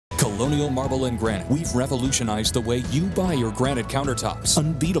Colonial Marble and Granite, we've revolutionized the way you buy your granite countertops.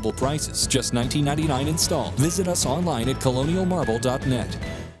 Unbeatable prices, just $19.99 installed. Visit us online at colonialmarble.net.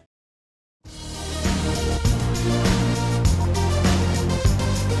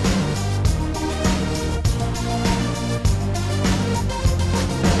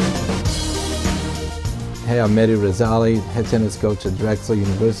 Hey, I'm Mehdi Rhazali, head tennis coach at Drexel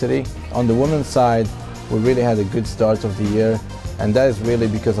University. On the women's side, we really had a good start of the year, and that is really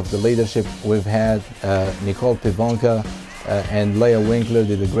because of the leadership we've had. Nicole Pivonka and Leah Winkler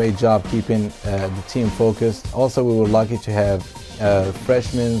did a great job keeping the team focused. Also, we were lucky to have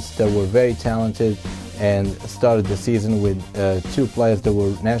freshmen that were very talented and started the season with two players that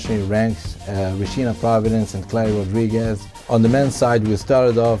were nationally ranked, Regina Providence and Clary Rodriguez. On the men's side, we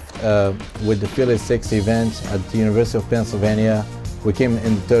started off with the Philly 6 event at the University of Pennsylvania. We came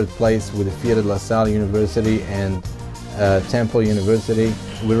in third place with defeated LaSalle University and Temple University.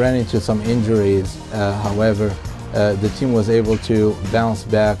 We ran into some injuries, however, the team was able to bounce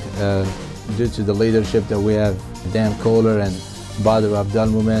back due to the leadership that we have. Dan Kohler and Badr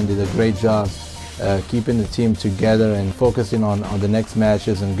Abdelmoumen did a great job keeping the team together and focusing on the next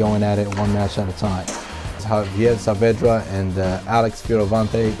matches and going at it one match at a time. Javier Saavedra and Alex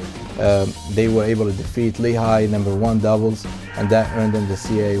Fioravante, they were able to defeat Lehigh #1 doubles, and that earned them the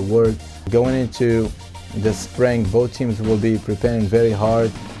CAA award. Going into the spring, both teams will be preparing very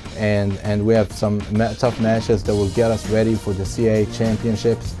hard, and we have some tough matches that will get us ready for the CAA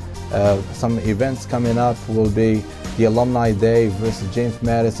championships. Some events coming up will be the Alumni Day versus James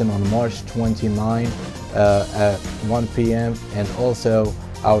Madison on March 29 at 1 p.m. and also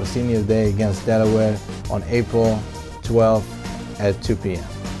our Senior Day against Delaware on April 12 at 2 p.m.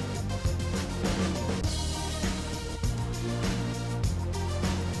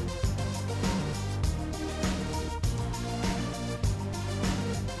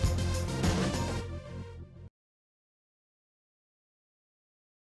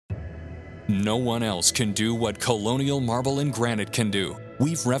 No one else can do what Colonial Marble and Granite can do.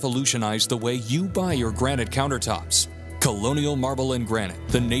 We've revolutionized the way you buy your granite countertops. Colonial Marble and Granite,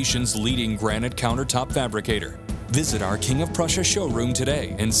 the nation's leading granite countertop fabricator. Visit our King of Prussia showroom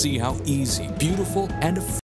today and see how easy, beautiful, and